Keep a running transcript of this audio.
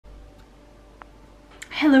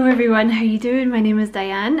Hello everyone, how you doing? My name is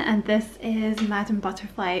Diane and this is Madame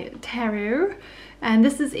Butterfly Tarot, and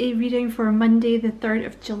this is a reading for Monday the 3rd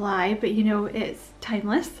of July, but you know it's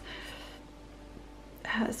timeless.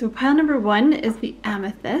 So pile number 1 is the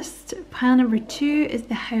Amethyst, pile number 2 is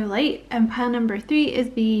the Howlite, and pile number 3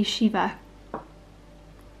 is the Shiva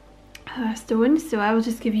stone. So I will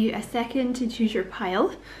just give you a second to choose your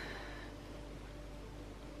pile.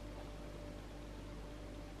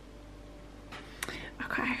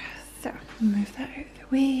 Okay, so move that out of the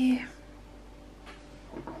way.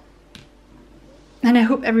 And I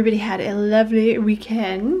hope everybody had a lovely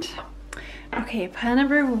weekend. Okay, pile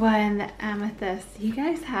number 1, the Amethyst. You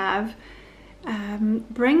guys have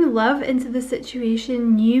bring love into the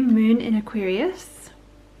situation, new moon in Aquarius.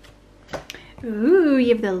 Ooh, you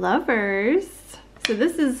have the Lovers. So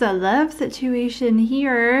this is a love situation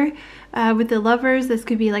here. With the Lovers, this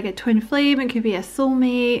could be like a twin flame, it could be a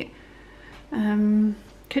soulmate.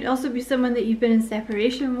 Could also be someone that you've been in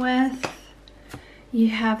separation with. You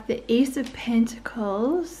have the Ace of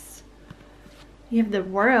Pentacles. You have the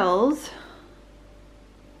World.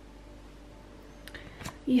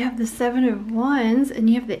 You have the Seven of Wands, and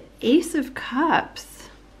you have the Ace of Cups.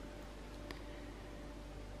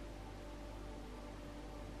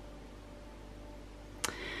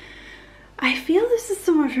 I feel this is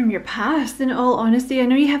someone from your past, in all honesty. I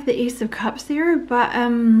know you have the Ace of Cups there, but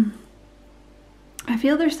I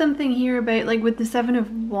feel there's something here about, like, with the Seven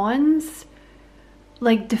of Wands,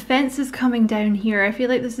 like defense is coming down here. I feel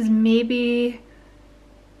like this is maybe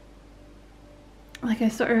like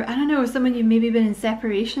a sort of, I don't know, someone you've maybe been in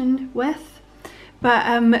separation with,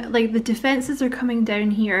 but like the defenses are coming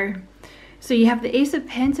down here. So you have the Ace of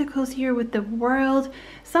Pentacles here with the World.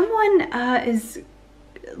 Someone is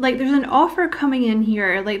like, there's an offer coming in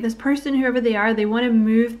here, like this person, whoever they are, they want to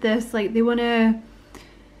move this, like they want to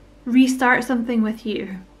restart something with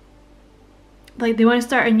you, like they want to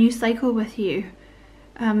start a new cycle with you.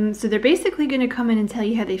 So they're basically going to come in and tell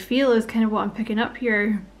you how they feel, is kind of what I'm picking up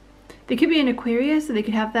here. They could be an Aquarius, so they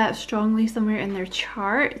could have that strongly somewhere in their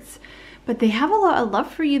charts, but they have a lot of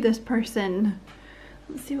love for you, this person.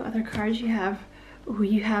 Let's see what other cards you have. Oh,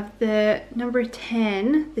 you have the number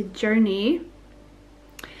 10, the Journey.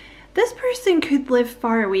 This person could live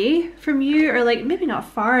far away from you, or like maybe not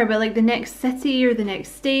far, but like the next city or the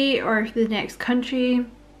next state or the next country.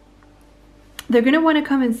 They're going to want to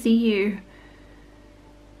come and see you.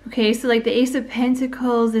 Okay, so like the Ace of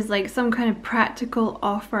Pentacles is like some kind of practical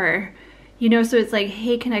offer, you know, so it's like,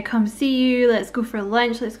 hey, can I come see you? Let's go for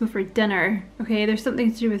lunch, let's go for dinner. Okay, there's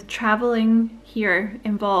something to do with traveling here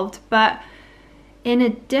involved, but in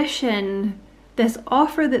addition, this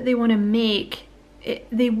offer that they want to make, I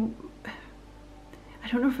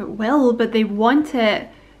don't know if it will, but they want it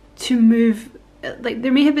to move, like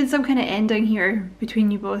there may have been some kind of ending here between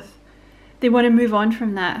you both. They want to move on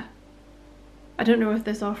from that. I don't know if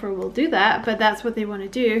this offer will do that, but that's what they want to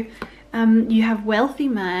do. You have Wealthy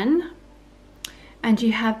Man, and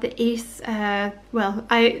you have the Ace,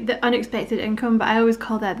 the Unexpected Income, but I always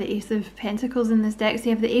call that the Ace of Pentacles in this deck. So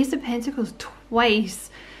you have the Ace of Pentacles twice.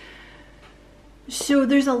 So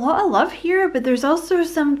there's a lot of love here, but there's also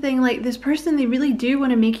something like this person, they really do want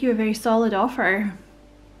to make you a very solid offer.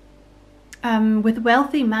 With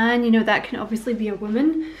Wealthy Man, you know, that can obviously be a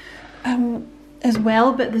woman as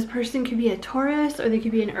well, but this person could be a Taurus, or they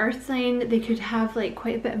could be an earth sign. They could have like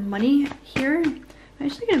quite a bit of money here. I'm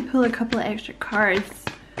actually going to pull a couple of extra cards.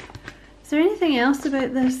 Is there anything else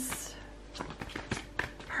about this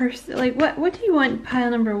person? Like what do you want pile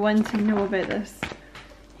number 1 to know about this?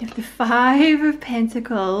 You have the Five of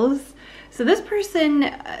Pentacles. So this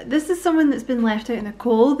person, this is someone that's been left out in the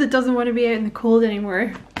cold, that doesn't want to be out in the cold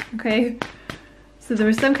anymore. Okay, so there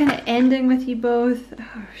was some kind of ending with you both.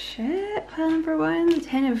 Oh shit, pile number 1, the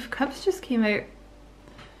 10 of Cups just came out.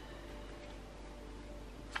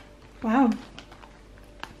 Wow.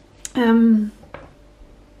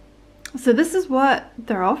 So this is what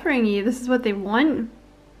they're offering you, this is what they want.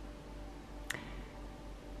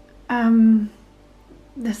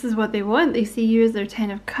 This is what they want. They see you as their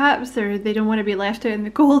 10 of Cups, or they don't want to be left out in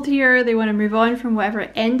the cold here. They want to move on from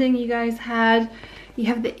whatever ending you guys had. You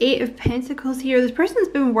have the 8 of Pentacles here. This person's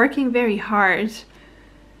been working very hard,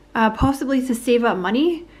 possibly to save up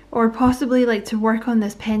money, or possibly like to work on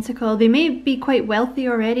this pentacle. They may be quite wealthy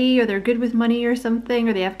already, or they're good with money or something,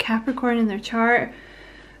 or they have Capricorn in their chart.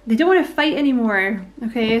 They don't want to fight anymore.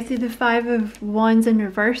 Okay, I see the 5 of Wands in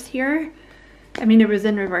reverse here. I mean, it was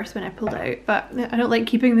in reverse when I pulled it out, but I don't like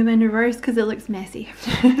keeping them in reverse because it looks messy.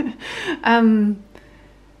 So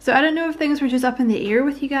I don't know if things were just up in the air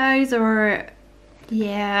with you guys, or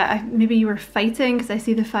Yeah, maybe you were fighting, because I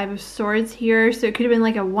see the Five of Swords here. So it could have been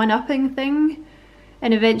like a one-upping thing.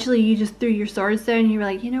 And eventually you just threw your swords down and you were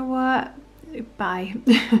like, you know what? Bye.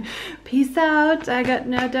 Peace out. I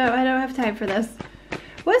don't have time for this.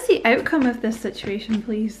 What's the outcome of this situation,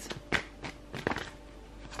 please?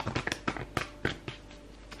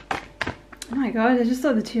 Oh my god, I just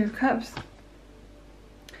saw the Two of Cups.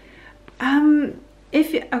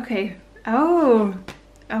 Okay. Oh,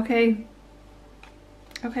 okay.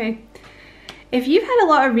 Okay. If you've had a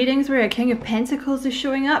lot of readings where a King of Pentacles is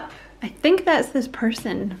showing up, I think that's this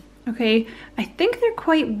person. Okay, I think they're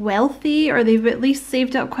quite wealthy, or they've at least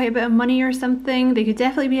saved up quite a bit of money or something. They could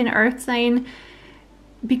definitely be an earth sign.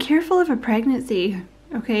 Be careful of a pregnancy,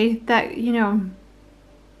 okay? That, you know,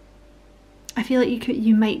 I feel like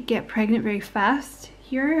you might get pregnant very fast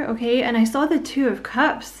here, okay? And I saw the Two of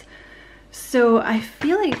Cups. So I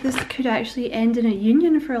feel like this could actually end in a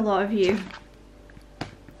union for a lot of you.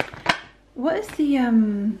 What is the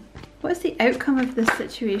outcome of this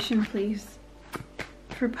situation, please?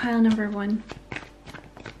 For pile number 1.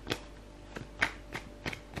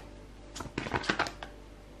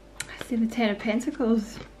 I see the Ten of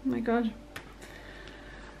Pentacles. Oh my god.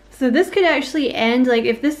 So this could actually end, like,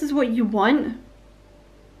 if this is what you want,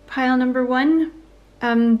 pile number 1,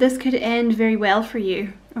 this could end very well for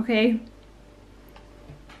you, okay?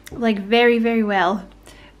 Like, very, very well.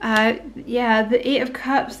 Yeah, the Eight of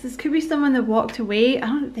Cups, this could be someone that walked away.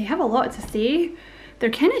 They have a lot to say. They're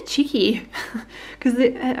kind of cheeky, because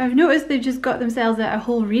I've noticed they've just got themselves a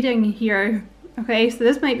whole reading here. Okay, so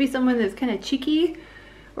this might be someone that's kind of cheeky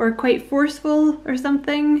or quite forceful or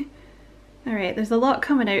something. All right, there's a lot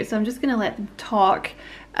coming out, so I'm just gonna let them talk.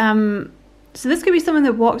 So this could be someone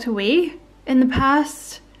that walked away in the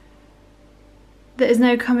past that is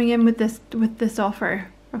now coming in with this offer.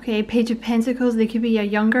 Okay, Page of Pentacles, they could be a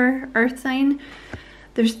younger earth sign.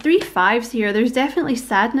 There's 3 5s here. There's definitely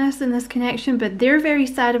sadness in this connection, but they're very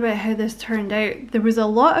sad about how this turned out. There was a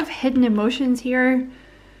lot of hidden emotions here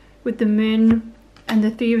with the Moon and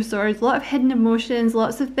the Three of Swords. A lot of hidden emotions,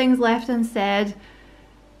 lots of things left unsaid.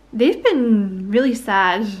 They've been really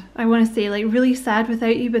sad, I want to say, like really sad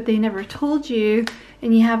without you, but they never told you.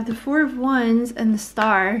 And you have the Four of Wands and the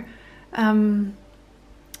Star.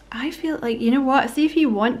 I feel like, you know what, see, if you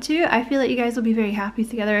want to, I feel like you guys will be very happy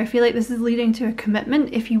together. I feel like this is leading to a commitment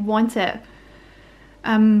if you want it.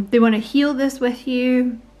 They want to heal this with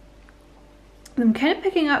you. I'm kind of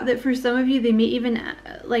picking up that for some of you, they may even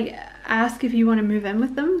like ask if you want to move in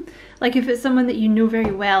with them. Like if it's someone that you know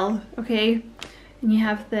very well, okay? And you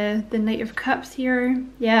have the Knight of Cups here.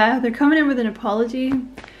 Yeah, they're coming in with an apology.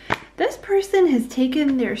 This person has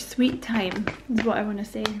taken their sweet time, is what I want to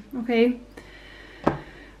say, okay?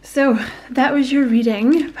 So that was your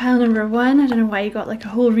reading, pile number 1. I don't know why you got like a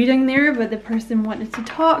whole reading there, but the person wanted to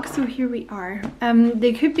talk, so here we are.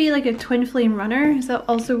 They could be like a twin flame runner. Is that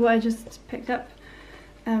also what I just picked up?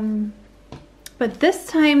 But this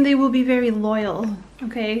time they will be very loyal,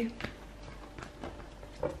 okay?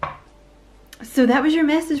 So that was your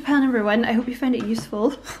message, pile number 1. I hope you found it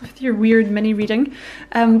useful with your weird mini reading.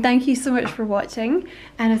 Thank you so much for watching,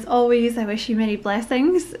 and as always, I wish you many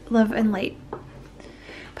blessings, love and light.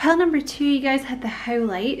 Pile number 2, you guys had the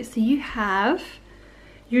Howlite. So you have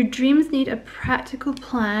your dreams need a practical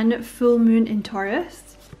plan, full moon in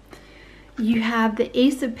Taurus. You have the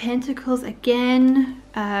Ace of Pentacles again.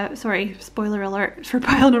 Sorry, spoiler alert for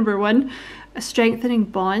pile number 1. Strengthening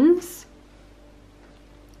bonds.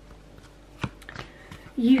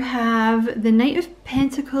 You have the Knight of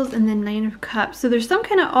Pentacles and the Nine of Cups. So there's some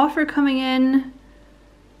kind of offer coming in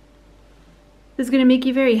that's going to make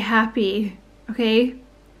you very happy, okay?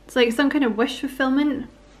 It's like some kind of wish fulfillment.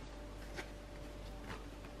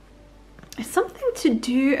 It's something to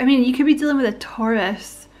do, I mean, you could be dealing with a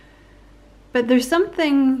Taurus, but there's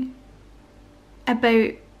something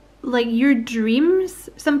about like your dreams,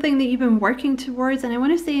 something that you've been working towards, and I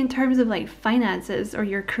want to say in terms of like finances or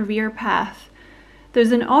your career path,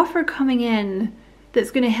 there's an offer coming in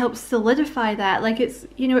that's going to help solidify that. Like it's,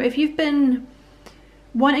 you know, if you've been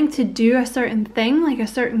wanting to do a certain thing, like a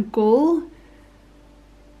certain goal,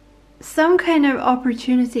 some kind of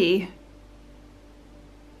opportunity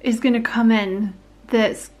is going to come in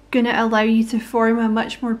that's going to allow you to form a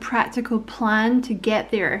much more practical plan to get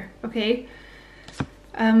there, okay?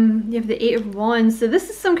 You have the Eight of Wands, so this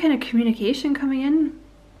is some kind of communication coming in.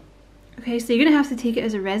 Okay, so you're going to have to take it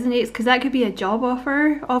as it resonates, because that could be a job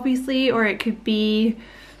offer, obviously, or it could be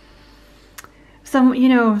you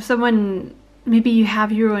know, someone, maybe you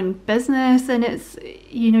have your own business and it's,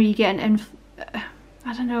 you know, you get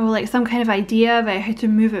I don't know, like some kind of idea about how to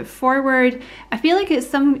move it forward. I feel like it's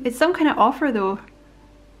some kind of offer though,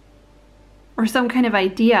 or some kind of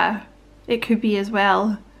idea. It could be as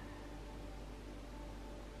well.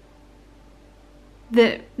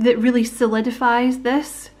 That really solidifies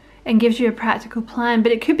this and gives you a practical plan.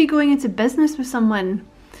 But it could be going into business with someone,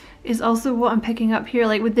 is also what I'm picking up here.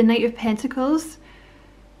 Like with the Knight of Pentacles,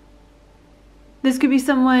 this could be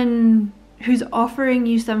someone who's offering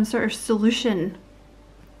you some sort of solution.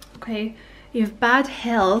 Okay, you have bad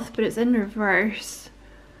health, but it's in reverse.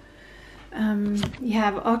 You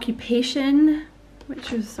have occupation,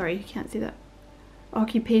 which was, sorry, you can't see that.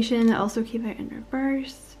 Occupation, that also came out in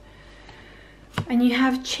reverse. And you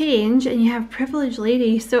have change, and you have privileged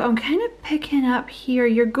lady. So I'm kind of picking up here,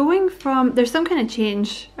 you're going from, there's some kind of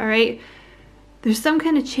change, all right? There's some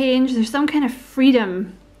kind of change, there's some kind of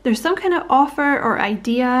freedom. There's some kind of offer or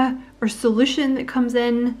idea or solution that comes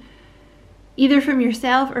in, either from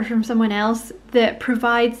yourself or from someone else, that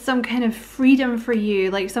provides some kind of freedom for you,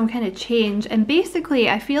 like some kind of change. And basically,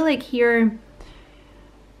 I feel like here,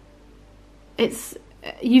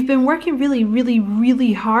 you've been working really, really,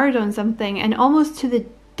 really hard on something, and almost to the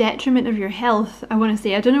detriment of your health, I want to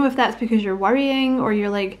say. I don't know if that's because you're worrying or you're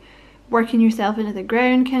like working yourself into the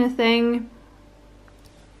ground kind of thing.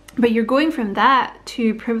 But you're going from that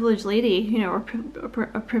to privileged lady, you know, or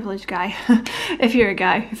a privileged guy, if you're a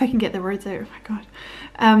guy, if I can get the words out, oh my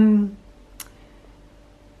God.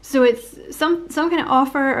 So it's some kind of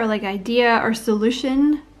offer or like idea or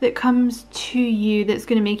solution that comes to you that's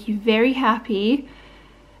going to make you very happy,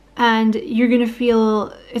 and you're going to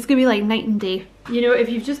feel, it's going to be like night and day. You know, if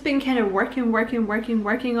you've just been kind of working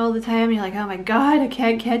all the time, you're like, oh my God, I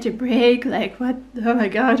can't catch a break. Like, what? Oh my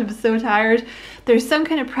God, I'm so tired. There's some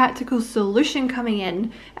kind of practical solution coming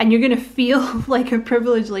in, and you're going to feel like a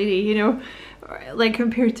privileged lady, you know, like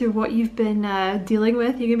compared to what you've been dealing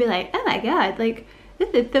with. You're going to be like, oh my God, like, this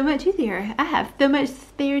is so much easier. I have so much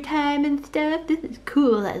spare time and stuff. This is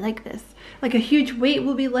cool. I like this. Like a huge weight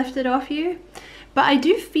will be lifted off you. But I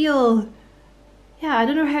do feel, yeah, I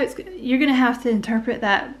don't know how you're gonna have to interpret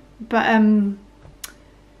that, but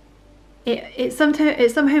it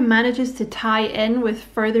somehow manages to tie in with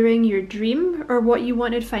furthering your dream or what you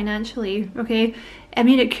wanted financially. Okay, I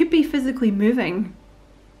mean, it could be physically moving.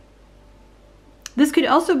 This could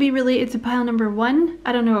also be related to pile number 1.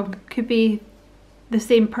 I don't know, could be the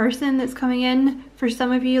same person that's coming in for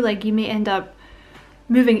some of you. Like you may end up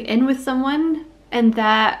moving in with someone, and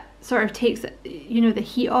that sort of takes, you know, the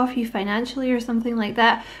heat off you financially or something like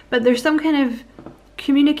that. But there's some kind of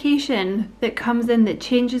communication that comes in that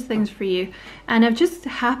changes things for you. And I've just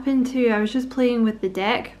happened to, I was just playing with the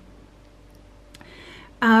deck.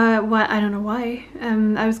 I don't know why.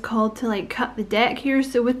 I was called to like cut the deck here.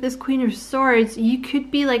 So with this Queen of Swords, you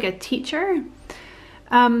could be like a teacher,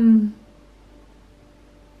 or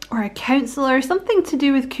a counselor, something to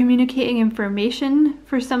do with communicating information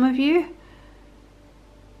for some of you.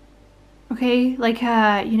 Okay, like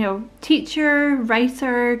a, you know, teacher,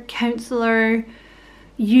 writer, counselor,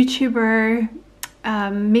 YouTuber,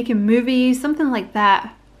 making movies, something like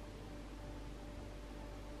that.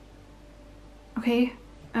 Okay,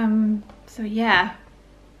 so yeah.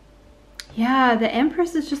 Yeah, the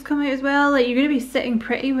Empress has just come out as well. Like, you're going to be sitting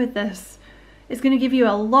pretty with this. It's going to give you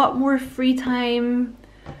a lot more free time.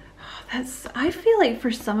 I feel like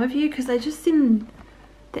for some of you, because I just seen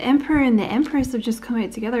the Emperor and the Empress have just come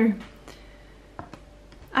out together.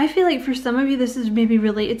 I feel like for some of you, this is maybe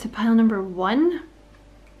related to pile number 1.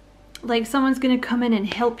 Like someone's going to come in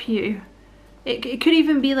and help you. It could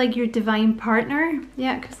even be like your divine partner.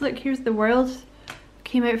 Yeah, because look, here's the World.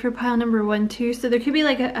 Came out for pile number 1 too. So there could be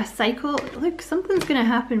like a cycle. Look, something's going to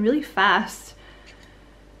happen really fast.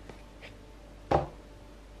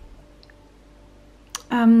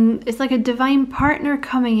 It's like a divine partner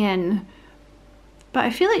coming in. But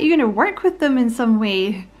I feel like you're going to work with them in some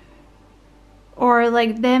way. Or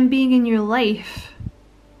like them being in your life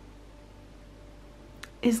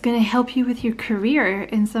is going to help you with your career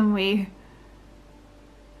in some way.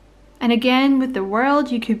 And again, with the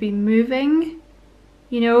World, you could be moving,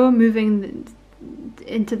 you know, moving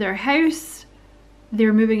into their house.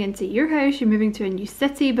 They're moving into your house, you're moving to a new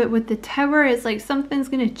city. But with the Tower, it's like something's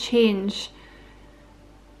going to change.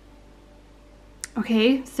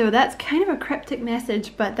 Okay, so that's kind of a cryptic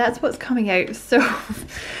message, but that's what's coming out. So,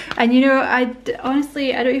 and you know,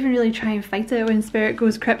 honestly, I don't even really try and fight it when Spirit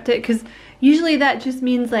goes cryptic, because usually that just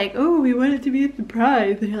means like, oh, we want it to be a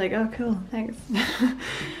surprise. And you're like, oh, cool, thanks.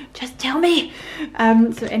 Just tell me.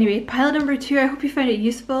 So anyway, pile number 2, I hope you found it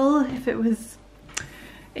useful,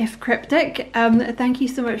 if cryptic. Thank you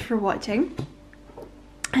so much for watching.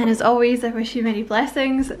 And as always, I wish you many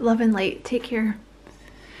blessings, love and light. Take care.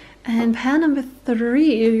 And pile number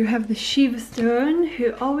 3, you have the Shiva stone,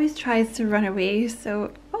 who always tries to run away.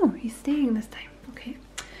 So, oh, he's staying this time. Okay.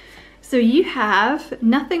 So you have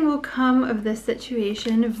nothing will come of this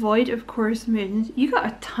situation, void of course moon. You got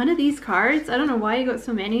a ton of these cards. I don't know why you got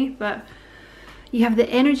so many, but you have the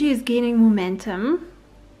energy is gaining momentum.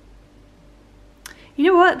 You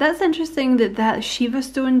know what? That's interesting that that Shiva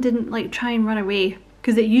stone didn't like try and run away,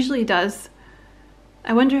 because it usually does.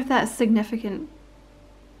 I wonder if that's significant.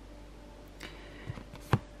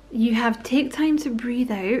 You have take time to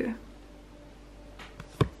breathe out.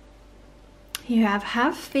 You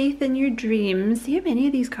have faith in your dreams. See how many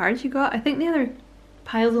of these cards you got? I think the other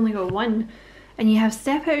pile's only got 1. And you have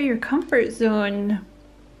step out of your comfort zone.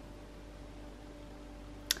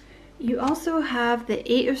 You also have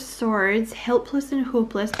the 8 of Swords, helpless and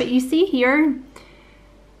hopeless. But you see here,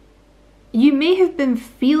 you may have been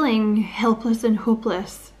feeling helpless and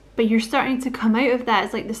hopeless, but you're starting to come out of that.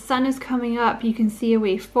 It's like the sun is coming up, you can see a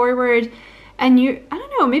way forward, and you, I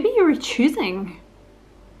don't know, maybe you were choosing.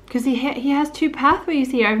 Because he has 2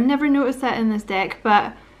 pathways here. I've never noticed that in this deck,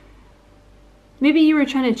 but maybe you were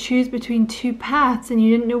trying to choose between 2 paths and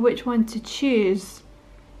you didn't know which one to choose.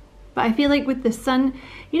 But I feel like with the sun,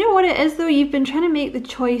 you know what it is though? You've been trying to make the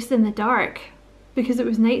choice in the dark because it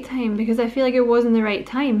was nighttime, because I feel like it wasn't the right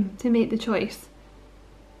time to make the choice.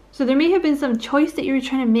 So there may have been some choice that you were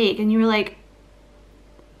trying to make and you were like,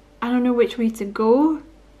 I don't know which way to go,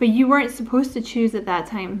 but you weren't supposed to choose at that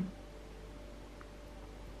time.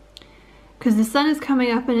 Because the sun is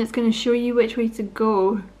coming up and it's going to show you which way to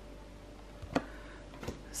go.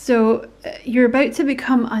 So you're about to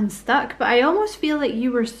become unstuck, but I almost feel like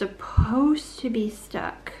you were supposed to be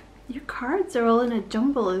stuck. Your cards are all in a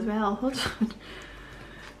jumble as well. Hold on.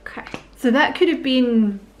 Okay. So that could have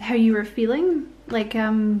been how you were feeling. Like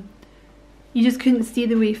you just couldn't see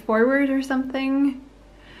the way forward or something.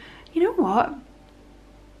 You know what?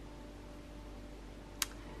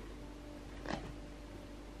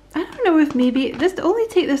 I don't know if maybe, this only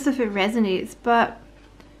take this if it resonates, but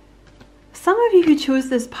some of you who chose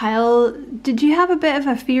this pile, did you have a bit of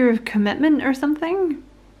a fear of commitment or something?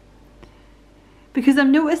 Because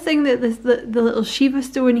I'm noticing that the little Shiva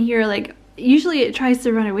stone here, like usually it tries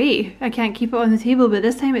to run away. I can't keep it on the table, but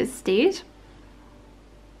this time it stayed.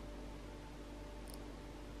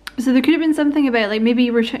 So there could have been something about like maybe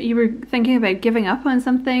you were thinking about giving up on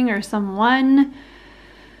something or someone.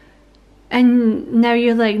 And now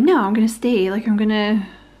you're like, no, I'm going to stay. Like, I'm going to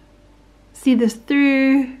see this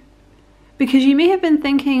through. Because you may have been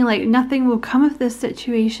thinking, like, nothing will come of this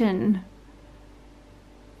situation.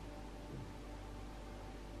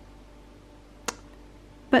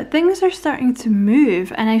 But things are starting to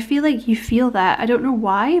move. And I feel like you feel that. I don't know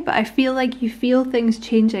why, but I feel like you feel things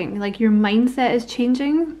changing. Like, your mindset is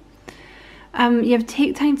changing. You have to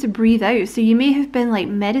take time to breathe out. So you may have been, like,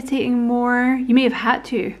 meditating more. You may have had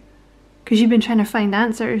to. Because you've been trying to find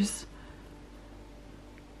answers.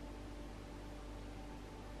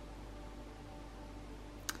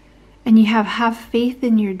 And you have faith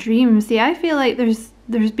in your dreams. See, I feel like there's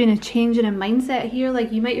been a change in a mindset here.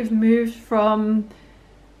 Like you might have moved from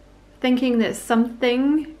thinking that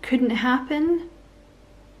something couldn't happen,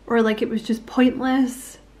 or like it was just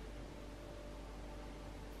pointless.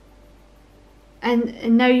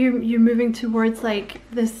 And now you're moving towards like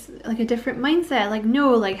this, like a different mindset, like no,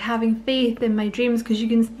 like having faith in my dreams, because you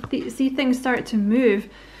can see things start to move.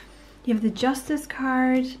 You have the Justice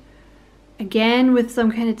card, again with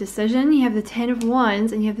some kind of decision. You have the 10 of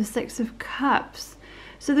Wands and you have the 6 of Cups.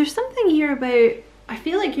 So there's something here about, I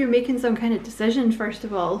feel like you're making some kind of decision first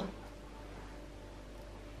of all.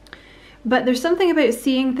 But there's something about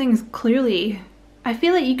seeing things clearly. I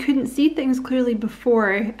feel like you couldn't see things clearly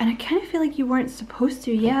before, and I kind of feel like you weren't supposed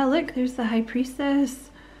to. Yeah, look, there's the High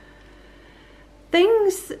Priestess.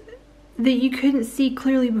 Things that you couldn't see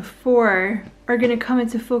clearly before are going to come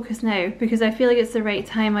into focus now, because I feel like it's the right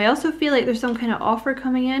time. I also feel like there's some kind of offer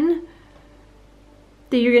coming in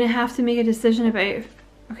that you're going to have to make a decision about,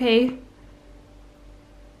 okay?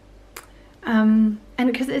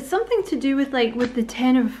 And because it's something to do with like with the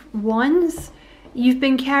 10 of Wands, you've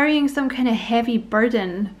been carrying some kind of heavy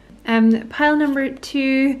burden. Pile number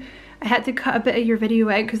 2, I had to cut a bit of your video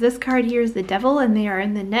out because this card here is the Devil and they are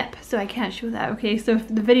in the nip, so I can't show that, okay? So if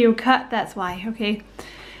the video cut, that's why, okay?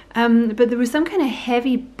 But there was some kind of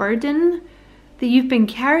heavy burden that you've been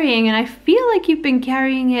carrying, and I feel like you've been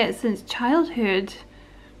carrying it since childhood.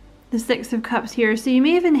 The 6 of Cups here. So you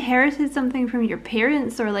may have inherited something from your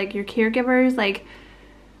parents or like your caregivers, like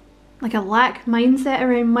a lack mindset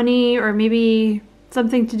around money, or maybe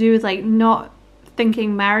something to do with like not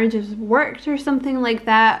thinking marriage has worked or something like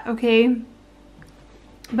that, okay?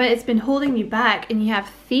 but it's been holding you back. And you have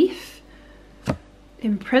thief,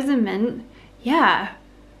 imprisonment. Yeah,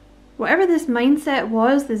 whatever this mindset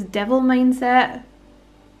was, this devil mindset,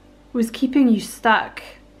 was keeping you stuck.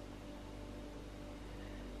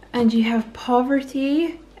 And you have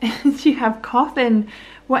poverty, and you have coffin.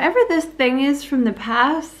 Whatever this thing is from the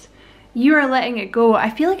past, you are letting it go. I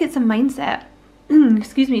feel like it's a mindset.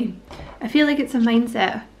 Excuse me. I feel like it's a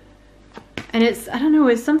mindset. And it's, I don't know,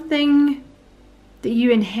 it's something that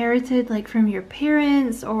you inherited like from your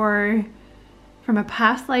parents or from a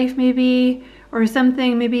past life maybe, or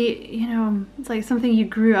something maybe, you know, it's like something you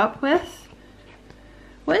grew up with.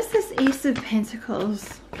 What is this Ace of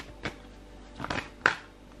Pentacles?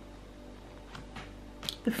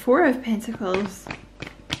 The Four of Pentacles.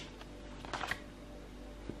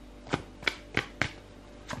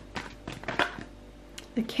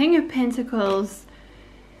 The King of Pentacles.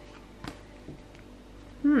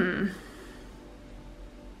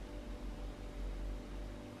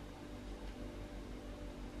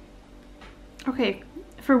 Okay,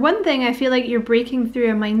 for one thing, I feel like you're breaking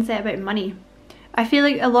through a mindset about money. I feel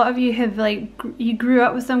like a lot of you have you grew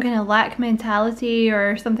up with some kind of lack mentality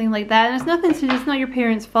or something like that. And it's nothing to, it's not your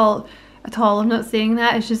parents' fault at all. I'm not saying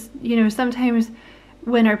that. It's just, you know, sometimes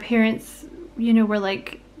when our parents, you know, were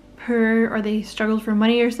like poor or they struggled for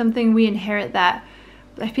money or something, we inherit that.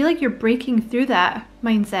 But I feel like you're breaking through that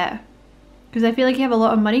mindset because I feel like you have a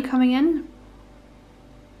lot of money coming in.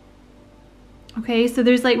 Okay, so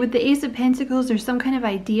there's like with the Ace of Pentacles, there's some kind of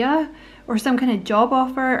idea or some kind of job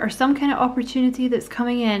offer or some kind of opportunity that's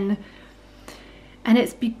coming in, and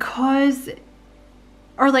it's because,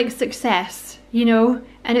 or like success, you know,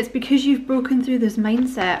 and it's because you've broken through this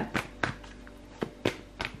mindset.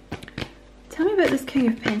 Tell me about this King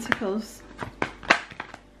of Pentacles.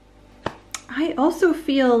 I also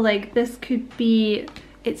feel like this could be,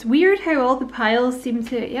 it's weird how all the piles seem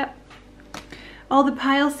to, yep, all the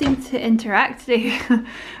piles seem to interact today.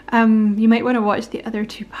 You might want to watch the other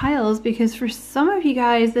two piles because for some of you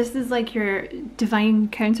guys, this is like your divine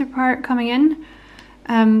counterpart coming in.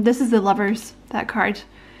 This is the Lovers, that card.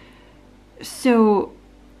 So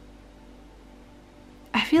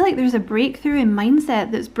I feel like there's a breakthrough in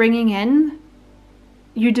mindset that's bringing in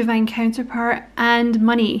your divine counterpart and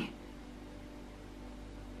money.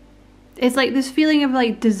 It's like this feeling of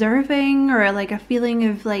like deserving, or like a feeling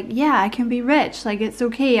of like, yeah, I can be rich, like it's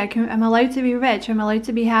okay, I'm allowed to be rich, I'm allowed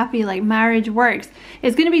to be happy, like marriage works.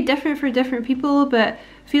 It's going to be different for different people, but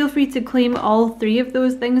feel free to claim all three of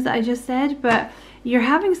those things that I just said. But you're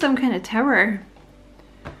having some kind of tower.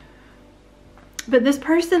 But this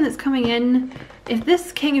person that's coming in, if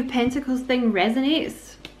this King of Pentacles thing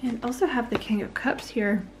resonates, and also have the King of Cups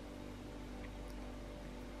here.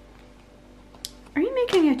 Are you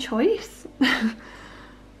making a choice?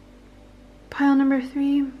 Pile number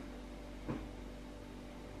 3.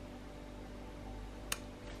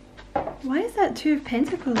 Why is that Two of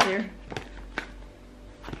Pentacles there?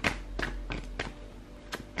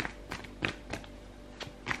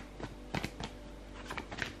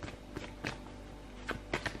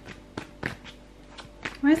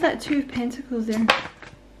 Why is that Two of Pentacles there?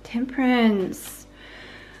 Temperance.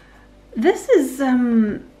 This is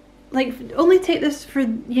like, only take this for,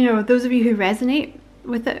 you know, those of you who resonate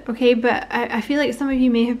with it, okay? But I feel like some of you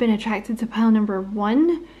may have been attracted to pile number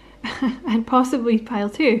 1 and possibly pile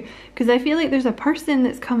 2, because I feel like there's a person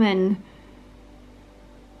that's come in.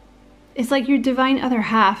 It's like your divine other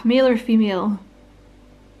half, male or female,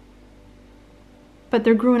 but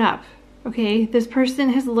they're grown up, okay? This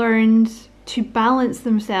person has learned to balance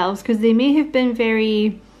themselves because they may have been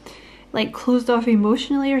very like closed off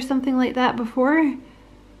emotionally or something like that before.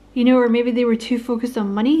 You know, or maybe they were too focused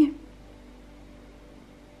on money.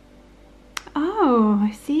 Oh,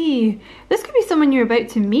 I see. This could be someone you're about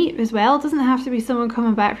to meet as well. It doesn't have to be someone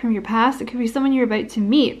coming back from your past. It could be someone you're about to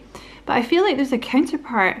meet. But I feel like there's a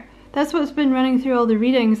counterpart. That's what's been running through all the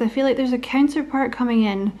readings. I feel like there's a counterpart coming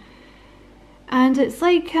in. And it's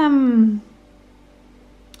like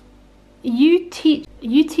you teach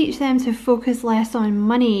them to focus less on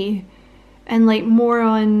money and like more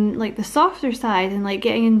on like the softer side and like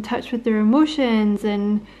getting in touch with their emotions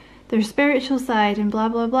and their spiritual side and blah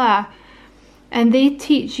blah blah. And they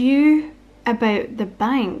teach you about the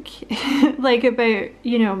bank, like about,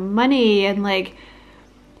 you know, money and like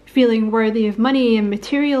feeling worthy of money and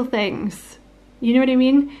material things. You know what I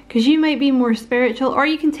mean? Because you might be more spiritual, or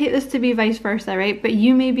you can take this to be vice versa, right? But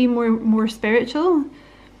you may be more spiritual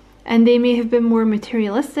and they may have been more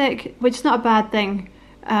materialistic, which is not a bad thing.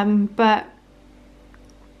 But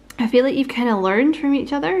I feel like you've kind of learned from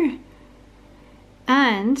each other,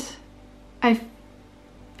 and I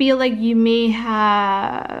feel like you may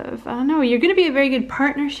have, I don't know, you're going to be a very good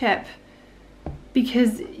partnership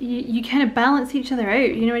because you kind of balance each other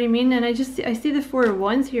out, you know what I mean? And I see the Four of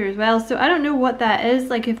Wands here as well. So I don't know what that is.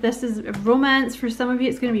 Like if this is romance, for some of you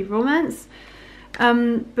it's going to be romance.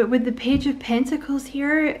 But with the Page of Pentacles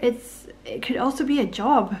here, it could also be a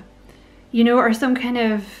job, you know, or some kind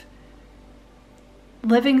of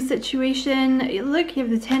living situation. Look, you have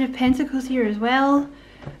the Ten of Pentacles here as well.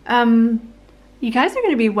 You guys are going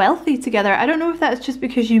to be wealthy together. I don't know if that's just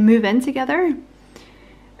because you move in together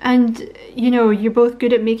and, you know, you're both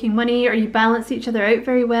good at making money, or you balance each other out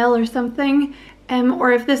very well or something.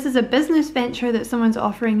 Or if this is a business venture that someone's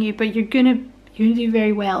offering you, but you're gonna do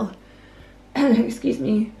very well. Excuse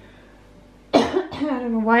me. I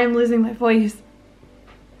don't know why I'm losing my voice.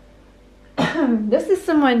 This is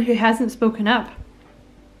someone who hasn't spoken up.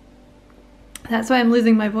 That's why I'm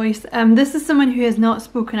losing my voice. This is someone who has not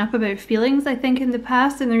spoken up about feelings, I think, in the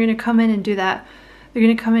past, and they're going to come in and do that. They're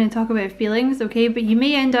going to come in and talk about feelings, okay? But you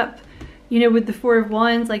may end up, you know, with the Four of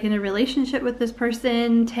Wands, like in a relationship with this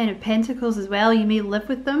person. Ten of Pentacles as well. You may live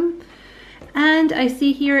with them. And I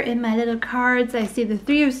see here in my little cards, I see the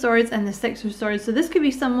Three of Swords and the Six of Swords. So this could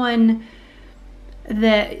be someone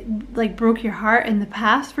that like broke your heart in the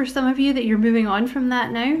past for some of you, that you're moving on from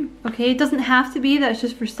that now, okay? It doesn't have to be, that's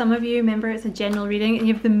just for some of you. Remember, it's a general reading. And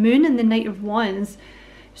you have the Moon and the Knight of Wands.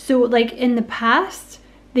 So like in the past,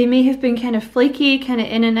 they may have been kind of flaky, kind of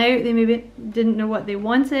in and out. They maybe didn't know what they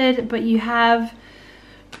wanted, but you have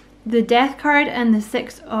the Death card and the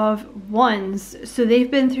Six of Wands. So they've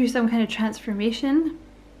been through some kind of transformation.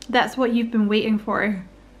 That's what you've been waiting for.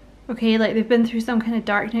 Okay, like they've been through some kind of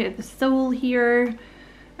dark night of the soul here,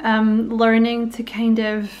 learning to kind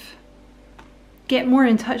of get more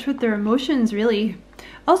in touch with their emotions, really.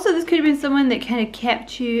 Also, this could have been someone that kind of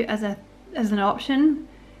kept you as an option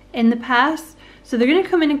in the past. So they're going to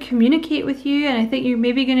come in and communicate with you, and I think you're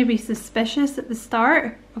maybe going to be suspicious at the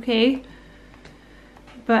start, okay?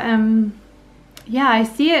 But yeah, I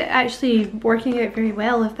see it actually working out very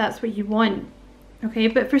well if that's what you want. Okay,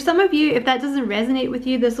 but for some of you, if that doesn't resonate with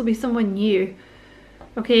you, this will be someone new.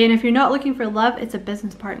 Okay, and if you're not looking for love, it's a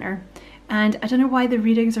business partner. And I don't know why the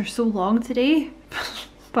readings are so long today,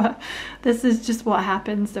 but this is just what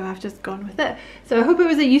happens, so I've just gone with it. So I hope it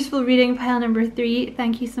was a useful reading, pile number 3.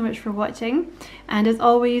 Thank you so much for watching. And as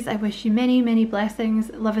always, I wish you many, many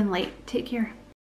blessings, love and light. Take care.